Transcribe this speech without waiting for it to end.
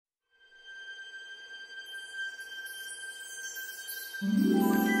All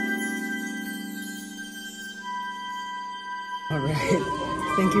right.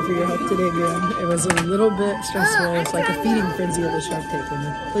 Thank you for your help today, man. It was a little bit stressful. It's like a feeding frenzy of the Shark Tank. When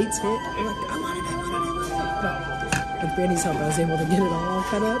the plates hit, you're like, I want it. But with Brandy's help, I was able to get it all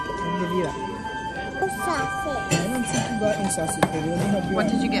cut up and give you that. Sausage. I don't think you got any sausage, baby. Let me help you. What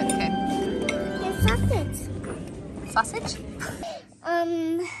did you get, Kay? Sausage. Sausage?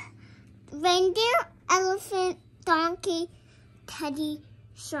 Reindeer, elephant, donkey, teddy,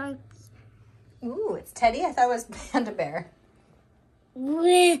 shark. Ooh, it's Teddy. I thought it was Panda Bear.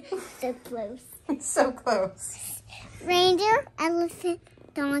 So close. So close. Reindeer, elephant,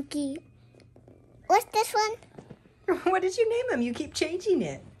 donkey. What's this one? What did you name him? You keep changing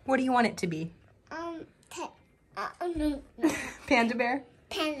it. What do you want it to be? No. Panda Bear?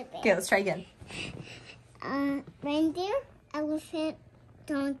 Panda bear. Okay, let's try again. Reindeer, elephant,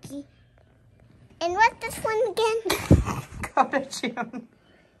 donkey. And what's this one again? Coda Jim.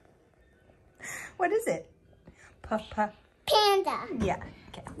 What is it? Papa. Panda. Yeah.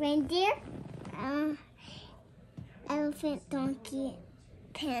 Okay. Reindeer, elephant, donkey,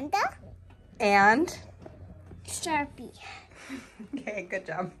 panda, And? Sharpie. Okay, good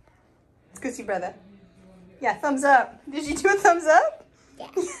job. Let's go see brother. Yeah, thumbs up. Did you do a thumbs up?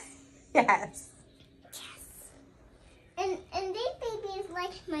 Yes. Yes. And these babies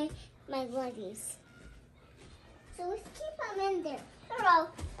like my buddies. So let's keep them in there. Hello,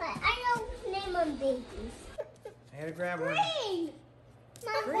 but I don't name them babies. I had to grab one. Green!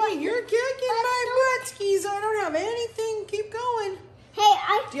 Green, you're kicking my butt skis. I don't have anything. Keep going. Hey,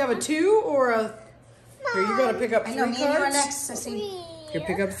 Do you have a 2 or a... Here, you gotta pick up 3 I know, me and you are cards. next, Sissy. Here,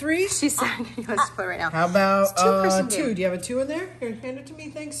 pick up 3. She said, you want to split right now. How about It's two-person 2? game. Do you have a 2 in there? Here, hand it to me.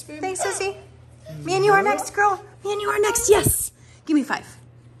 Thanks, baby. Thanks, Sissy. Me and you are next, girl. Me and you are next. Yes. Give me 5.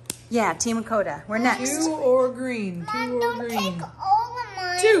 Yeah, Team Coda. We're next. 2 or green. 2 Mom, or don't green. take all of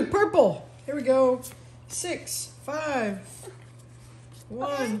mine. 2, purple. Here we go. 6, 5, 1,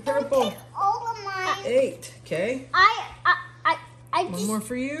 Don't purple. take all of mine. 8. Okay. I One just... more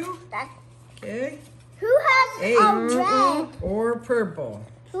for you. Okay. Who has 8 a red? or purple.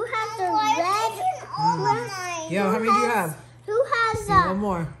 Who has a red? All of mine. Yeah, how many do you have? Who has One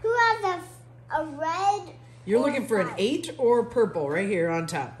more. Who has a red? You're looking for an 8 or purple right here on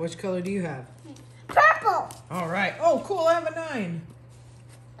top. Which color do you have? Purple. All right. Oh, cool. I have a 9.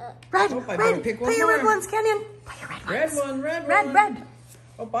 Red, Oh, I better red. pick one Play your red more. ones, Canyon. Play your red Red ones. one, red Red, one. red.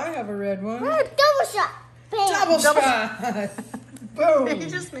 Oh, I have a red one. Double shot. Bam. Double shot. Boom. Did you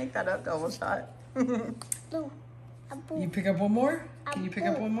just make that up, double shot? Blue. A blue. You pick up one more? Can you pick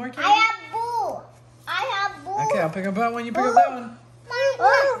up one more, I Kate? have blue. I have blue. Okay, I'll pick up that one. You pick up that one.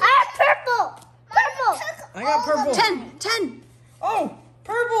 I have purple. Purple. I got purple. 10. Oh,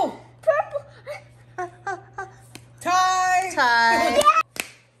 purple. Purple. Tie. Tie. Mommy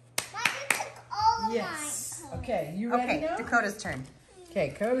took all of Yes. Okay, you ready Okay, now? Dakota's turn.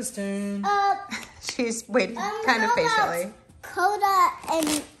 Okay, Coda's turn. mine. She's waiting kind of how about patiently. Coda and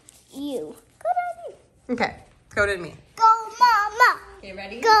you. Coda and you. Okay, Coda and me. Go, mama. Okay,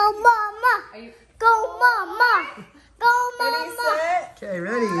 ready? Go, mama. Are you Go, mama. Go, mama. ready, set? Okay,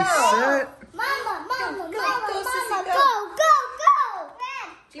 ready, set. Mama, mama, Go, mama, go, sissy, mama, go. go. Red.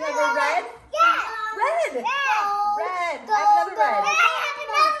 Do you have a red? Yeah. Red. Red. Red. Go, I have another go. red. I have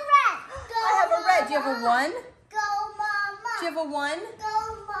another red. Go, I have a red. Do you have a mama. 1? Go, mama. Do you have a 1? Go,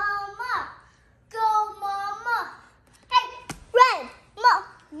 mama. Go, mama. Hey, red.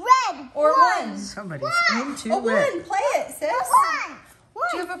 Red. Or 1? Somebody's into A red. 1. Play it, sis. One.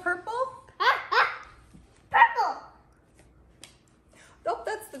 Do you have a purple? Purple. Nope,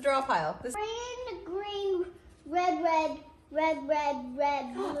 that's the draw pile. This Green, red, blue,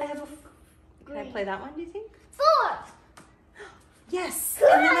 I have a. Can I play that one, do you think? 4. Yes.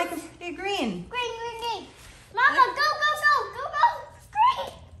 And then I can play green. Green. Mama, go.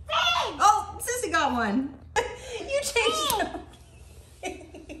 Green. Oh, Sissy got one. You changed them.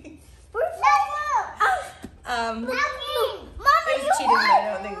 Where's that blue? Mama, There's you cheating, won. but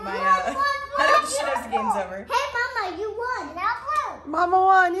I don't think my, I don't think she knows the game's over. Hey, Mama, you won. Now blue. Mama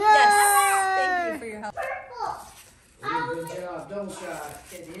won, yay! Yes. Thank you for your help. Purple. Good job, double shot.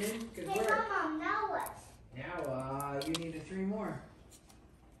 Getting in, good Hey, work. Mama, now what? Now, you need 3 more.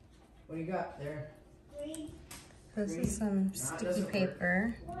 What do you got there? Green. This is some sticky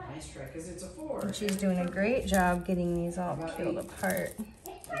paper. Nice try, because it's a 4. And she's doing a great job getting these all peeled apart.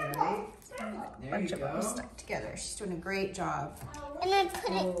 There Bunch you of them go. stuck together. She's doing a great job. And then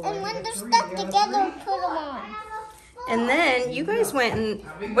put it, and when they're stuck together, put them on. And then you guys went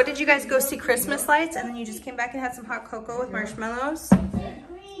and, what did you guys go see? Christmas lights? And then you just came back and had some hot cocoa with marshmallows? And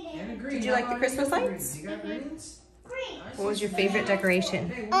a green. Did you like the How about Christmas the other lights? greens? You got greens? Green. What was your favorite decoration?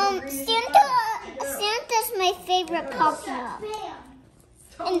 Santa's my favorite pop up.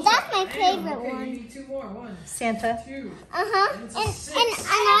 And that's my favorite one. Santa. Uh-huh. And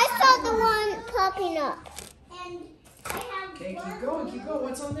I saw the one popping up. And I have Okay, keep going.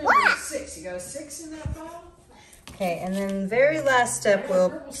 What's on there? There's 6. You got a 6 in that pile? Okay, and then very last step, we'll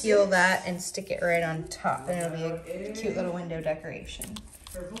peel that and stick it right on top. And it'll be a cute little window decoration.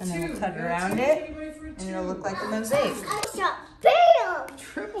 And then we'll cut around it, and it'll look like a mosaic. I shot bam!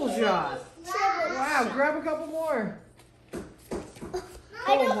 Triple shot. Wow, grab a couple more.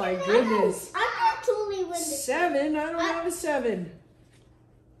 Oh my goodness. I'm not totally winning. 7? I don't have a 7.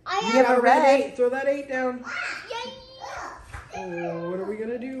 I You have a red. 8. Throw that 8 down. Yeah. Oh, what are we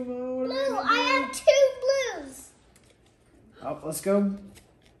gonna do, Mo? What are we Blue. gonna I do? have 2 blues. Oh, let's go.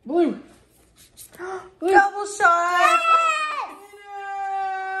 Blue. Blue. Double shot! Yes!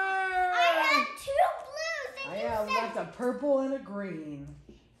 I have 2 blues. I have got the purple and a green.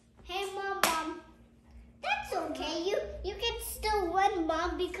 Hey, Mom. That's okay. You can still win,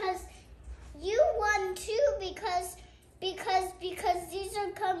 Mom, because you won too. Because these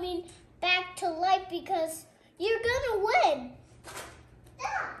are coming back to life. Because you're gonna win.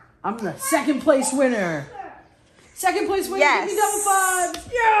 I'm the 2nd place winner. 2nd place winner. Yes. Give me double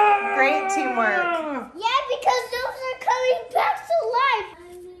 5s. Yeah. Great teamwork. Yeah, because those are coming back to life.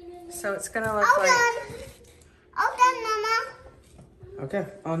 So it's gonna look All like... done. All done, Mama. Okay,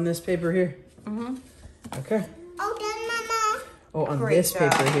 on this paper here. Mm-hmm. Okay. All done, Mama. Oh, on Great this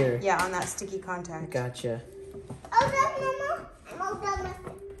job. paper here. Yeah, on that sticky contact. Gotcha. All done, Mama. I'm all done.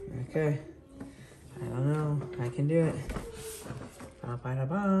 Okay. I don't know. I can do it.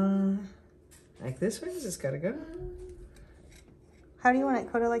 Ba-ba-da-ba. Like this way? Is this gotta go? How do you want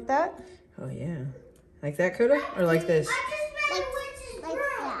it, Coda, like that? Oh, yeah. Like that, Coda? Or like this? Like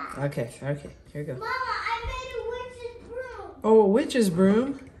that. Okay. Here we go. Mama, I made a witch's broom. Oh, a witch's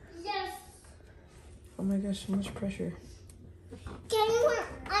broom? Yes. Oh my gosh, so much pressure.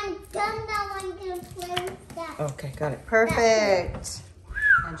 I'm done now. I'm gonna play with that. Okay, got it. Perfect.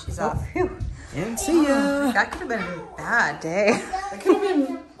 And she's off. Phew. And see ya. That could have been a bad day. It could have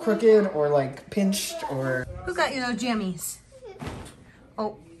been crooked or like pinched or... Who got you those jammies?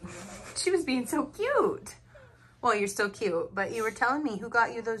 Oh, she was being so cute. Well, you're still cute, but you were telling me who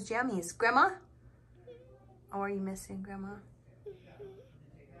got you those jammies. Grandma? Oh, are you missing Grandma?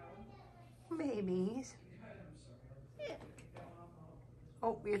 Babies.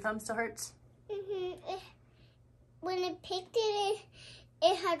 Oh, your thumb still hurts? When I picked it,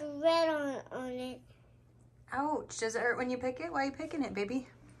 it had red on it. Ouch. Does it hurt when you pick it? Why are you picking it, baby?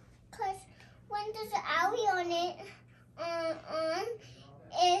 Because when there's an owie on it,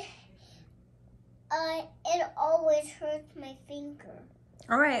 it always hurts my finger.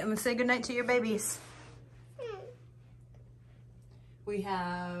 All right, I'm going to say goodnight to your babies. We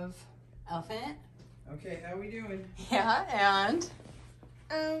have Elephant. Okay, how we doing? Yeah, and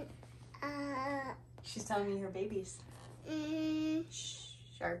she's telling me her babies.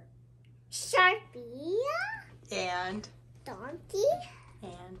 Shark. Sharpie. And Donkey.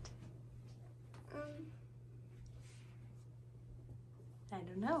 I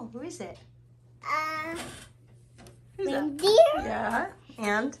don't know. Who is it? Who's that? Reindeer. Yeah.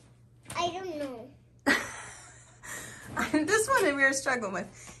 And I don't know. this one that we were struggling with.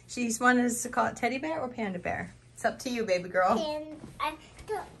 She's wanted us to call it teddy bear or panda bear. It's up to you, baby girl. And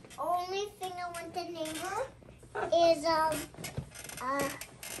the only thing I want to name her is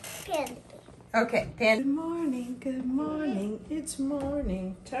panda. Okay, panda. Good morning, it's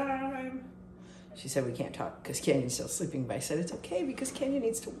morning time. She said we can't talk because Kenyon's still sleeping, but I said it's okay because Kenyon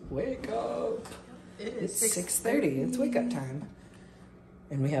needs to wake up. It's 6:30, it's wake up time.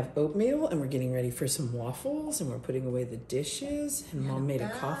 And we have oatmeal and we're getting ready for some waffles and we're putting away the dishes and Mom made a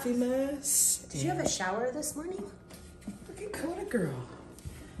coffee mess. Did you have a shower this morning? Look at Coda girl.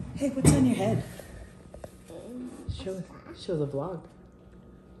 Hey, what's on your head? Show the vlog.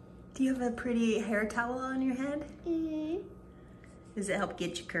 Do you have a pretty hair towel on your head? Mm-hmm. Does it help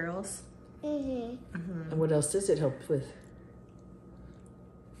get your curls? And what else does it help with?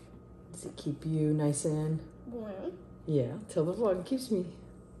 Does it keep you nice and... Warm. Yeah, tell the vlog. It keeps me...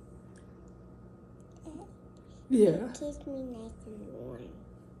 Yeah. Keeps me nice and warm.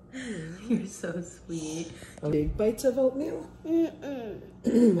 You're so sweet. Big bites of oatmeal?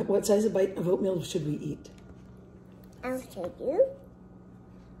 What size of bite of oatmeal should we eat? I'll show you.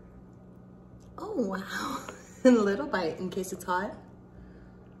 Oh, wow. A little bite in case it's hot.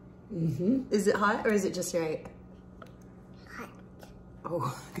 Is it hot or is it just right? Hot.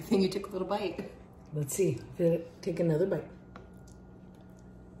 Oh, good thing you took a little bite. Let's see. Take another bite.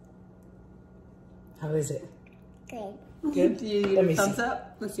 How is it? Good. Good. Do you need Let a me thumbs see.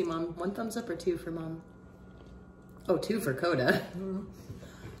 up? Let's see, Mom. 1 thumbs up or 2 for Mom? Oh, 2 for Coda.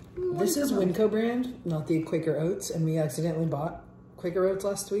 This is Winco brand, not the Quaker Oats, and we accidentally bought Quaker Oats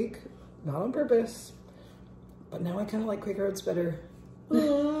last week. Not on purpose, but now I kind of like Quaker Oats better.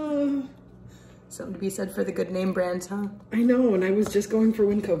 Something to be said for the good name brands, huh? I know, and I was just going for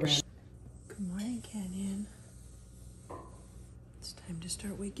Winco brand. Good morning, Canyon. It's time to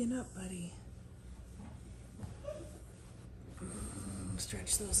start waking up, buddy.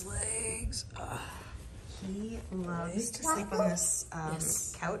 Stretch those legs. He loves to sleep on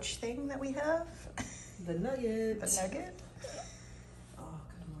this couch thing that we have. The nugget. The nugget. Oh,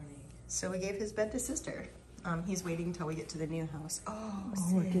 good morning. So we gave his bed to sister. He's waiting until we get to the new house. Oh,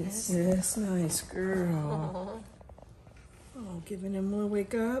 Look at sis, nice girl. Oh, giving him more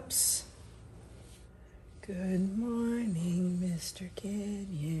wake ups. Good morning, Mr.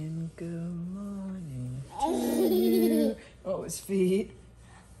 Canyon. Good morning to you. Oh, his feet.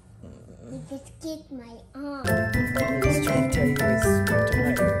 You just kicked my arm. He's trying to tell you he's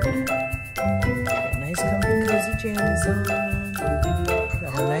tired. Got nice comfy cozy jammies on.